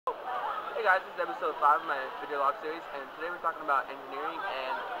Hey guys, this is episode 5 of my video log series, and today we're talking about engineering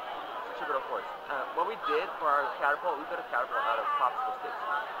and centripetal force. What we did for our catapult, we built a catapult out of popsicle sticks.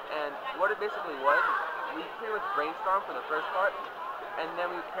 And what it basically was, we pretty much brainstormed for the first part, and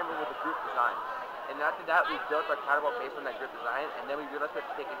then we came up with a group design. And after that, we built our catapult based on that group design, and then we realized we had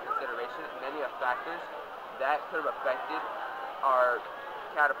to take into consideration many of factors that could have affected our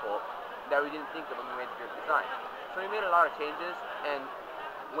catapult that we didn't think of when we made the group design. So we made a lot of changes, and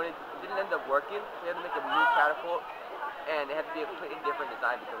when it didn't end up working, we had to make a new catapult, and it had to be a completely different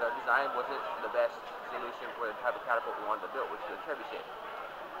design because our design wasn't the best solution for the type of catapult we wanted to build, which is a trebuchet.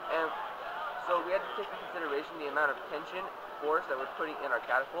 And so we had to take into consideration the amount of tension, force that we're putting in our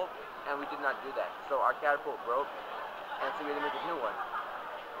catapult, and we did not do that. So our catapult broke, and so we had to make a new one.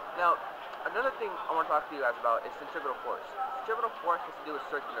 Now, another thing I want to talk to you guys about is centripetal force. Centripetal force has to do with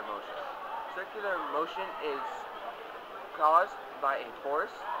circular motion. Circular motion is caused by a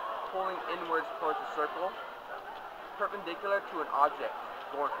force pulling inwards towards a circle perpendicular to an object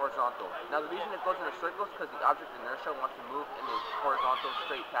going horizontal. Now the reason it goes in a circle is because the object inertia wants to move in a horizontal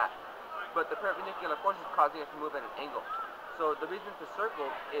straight path, but the perpendicular force is causing it to move at an angle. So the reason to circle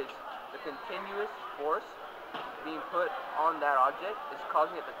is the continuous force being put on that object is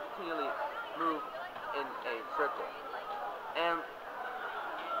causing it to continually move in a circle. And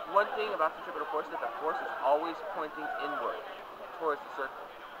one thing about centripetal force is that the force is always pointing inward towards the circle.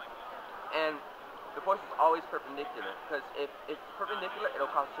 And the force is always perpendicular, because if it's perpendicular,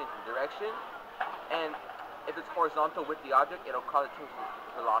 it'll cause a change in direction, and if it's horizontal with the object, it'll cause a change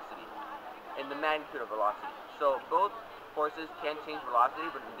in velocity, and the magnitude of velocity. So both forces can change velocity,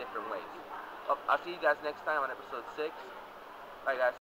 but in different ways. I'll see you guys next time on episode 6. Bye guys.